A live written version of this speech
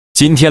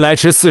今天来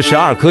吃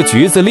42颗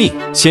橘子粒，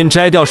先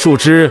摘掉树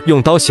枝，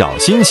用刀小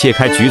心切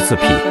开橘子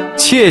皮，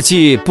切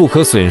记不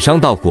可损伤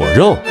到果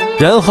肉，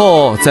然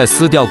后再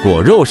撕掉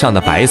果肉上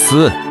的白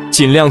丝。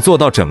 尽量做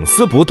到整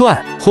丝不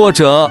断，或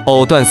者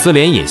藕断丝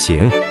连也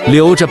行，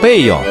留着备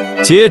用。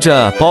接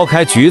着剥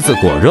开橘子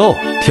果肉，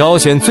挑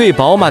选最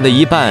饱满的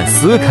一半，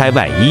撕开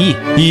外衣，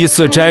依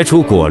次摘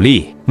出果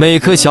粒。每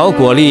颗小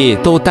果粒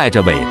都带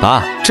着尾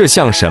巴，这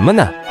像什么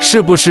呢？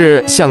是不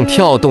是像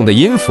跳动的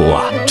音符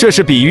啊？这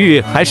是比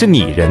喻还是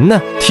拟人呢？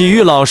体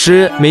育老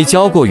师没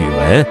教过语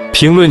文，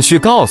评论区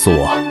告诉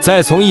我。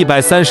再从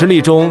130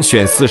粒中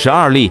选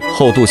42粒，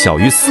厚度小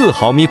于4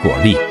毫米果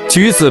粒。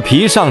 橘子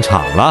皮上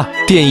场了，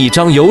垫一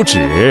张油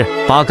纸，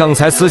把刚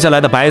才撕下来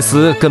的白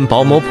丝跟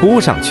薄膜铺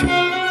上去。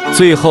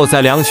最后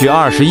再量取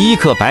21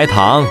克白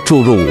糖，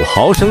注入5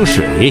毫升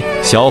水，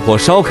小火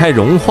烧开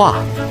融化。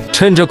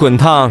趁着滚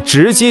烫，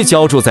直接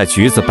浇注在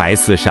橘子白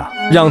丝上，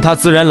让它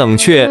自然冷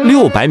却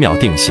600秒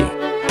定型。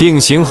定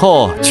型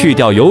后去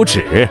掉油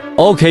脂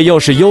 ，OK， 又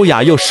是优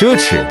雅又奢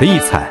侈的一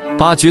餐。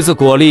把橘子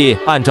果粒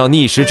按照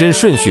逆时针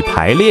顺序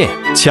排列，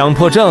强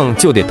迫症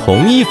就得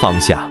同一方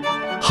向。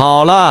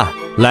好了。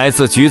 来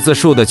自橘子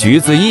树的橘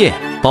子叶，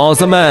宝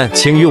子们，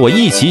请与我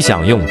一起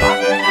享用吧。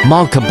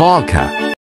Maka baka。